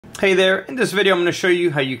Hey there, in this video I'm going to show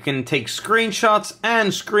you how you can take screenshots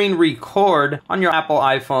and screen record on your Apple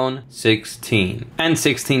iPhone 16 and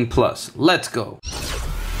 16 Plus. Let's go.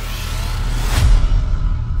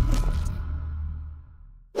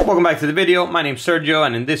 Welcome back to the video. My name's Sergio,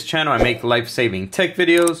 and in this channel I make life-saving tech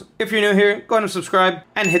videos. If you're new here, go ahead and subscribe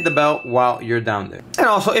and hit the bell while you're down there. And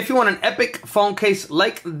also, if you want an epic phone case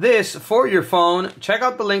like this for your phone, check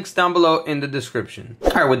out the links down below in the description.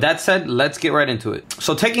 Alright, with that said, let's get right into it.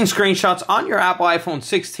 So taking screenshots on your Apple iPhone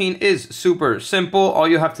 16 is super simple. All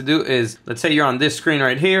you have to do is, let's say you're on this screen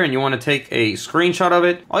right here and you want to take a screenshot of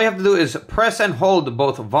it. All you have to do is press and hold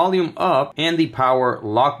both volume up and the power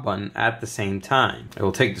lock button at the same time. It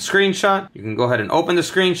will take the screenshot. You can go ahead and open the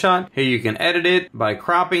screenshot. Here you can edit it by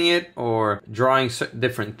cropping it or drawing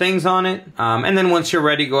different things on it. And then once you're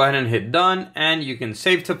ready, go ahead and hit done, and you can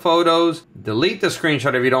save to photos, delete the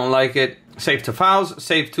screenshot if you don't like it, save to files,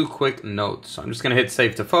 save to quick notes. So I'm just gonna hit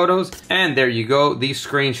save to photos, and there you go. The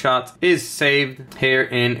screenshot is saved here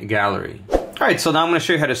in gallery. Alright, so now I'm going to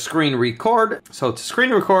show you how to screen record. So to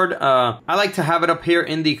screen record, I like to have it up here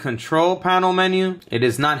in the control panel menu. It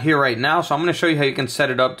is not here right now, so I'm going to show you how you can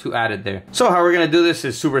set it up to add it there. So how we're going to do this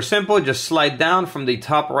is super simple. Just slide down from the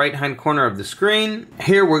top right hand corner of the screen.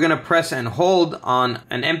 Here we're going to press and hold on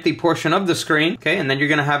an empty portion of the screen, okay? And then you're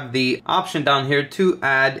going to have the option down here to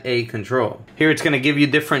add a control. Here it's going to give you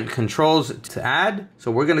different controls to add.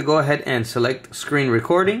 So we're going to go ahead and select screen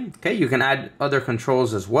recording. Okay, you can add other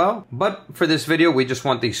controls as well, but for this video we just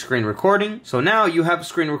want the screen recording. So now you have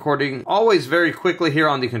screen recording always very quickly here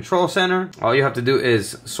on the control center. All you have to do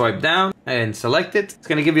is swipe down and select it. It's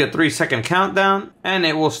going to give you a 3-second countdown, and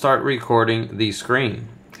it will start recording the screen.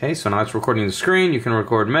 Okay, so now it's recording the screen. You can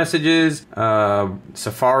record messages,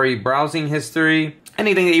 Safari browsing history,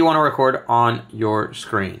 anything that you want to record on your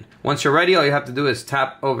screen. Once you're ready, all you have to do is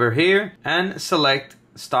tap over here and select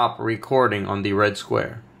stop recording on the red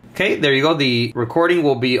square. Okay, there you go. The recording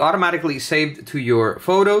will be automatically saved to your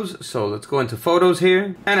photos. So let's go into photos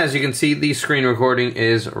here. And as you can see, the screen recording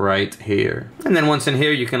is right here. And then once in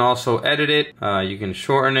here, you can also edit it. You can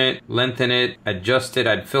shorten it, lengthen it, adjust it,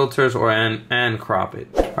 add filters, or and crop it.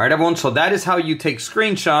 All right, everyone. So that is how you take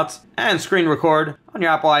screenshots and screen record on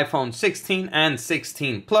your Apple iPhone 16 and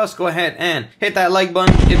 16 Plus. Go ahead and hit that like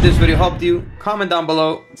button if this video helped you. Comment down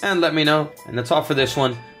below and let me know. And that's all for this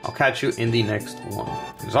one. I'll catch you in the next one.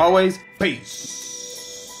 As always,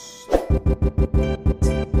 peace.